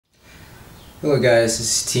Hello guys,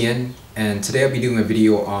 this is Tian, and today I'll be doing a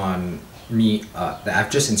video on that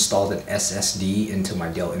I've just installed an SSD into my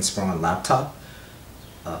Dell Inspiron laptop.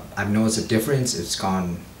 I've noticed a difference. It's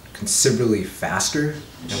gone considerably faster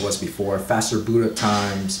than it was before. Faster boot up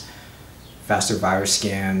times, faster virus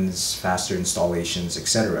scans, faster installations,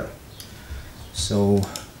 etc. So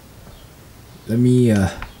let me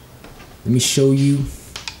show you.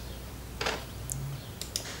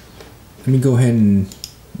 Let me go ahead and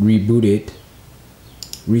reboot it.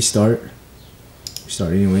 Restart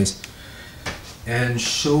anyways, and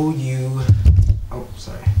show you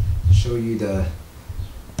show you the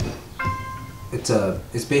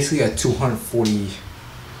it's basically a 240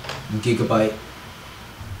 gigabyte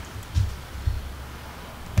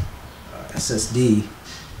SSD.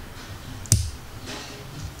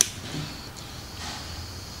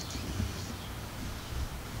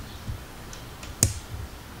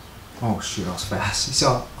 Oh shoot, that was fast. You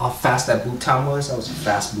saw how fast that boot time was? That was a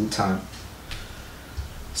fast boot time.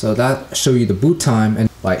 So that show you the boot time and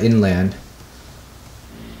by inland.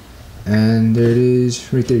 And there it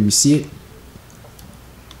is, right there, you see it?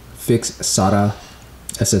 Fixed SATA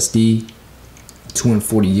SSD,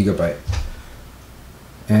 240 gigabyte.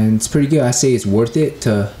 And it's pretty good. I say it's worth it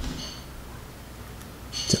to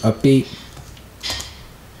update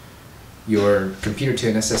your computer to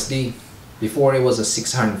an SSD. Before it was a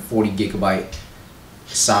 640 gigabyte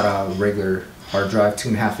SATA regular hard drive,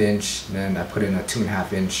 2.5 inch. Then I put in a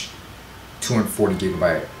 2.5 inch, 240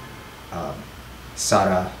 gigabyte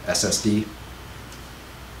SATA SSD.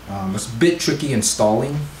 It's a bit tricky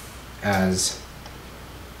installing, as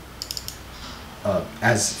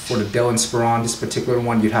for the Dell Inspiron, this particular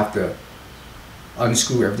one, you'd have to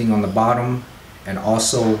unscrew everything on the bottom and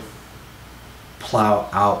also plow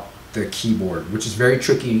out the keyboard, which is very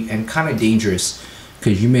tricky and kind of dangerous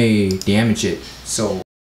because you may damage it. So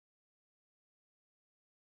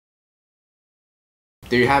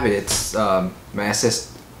there you have it. It's installing my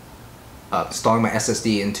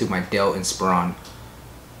SSD into my Dell Inspiron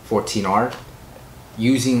 14R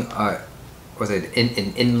using an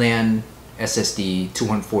inland SSD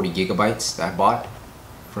 240 gigabytes that I bought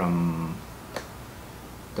from,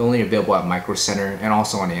 they're only available at Micro Center and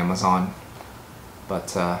also on Amazon.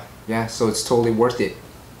 But yeah, so it's totally worth it.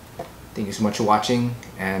 Thank you so much for watching,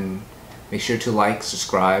 and make sure to like,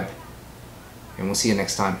 subscribe, and we'll see you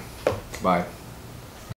next time. Bye.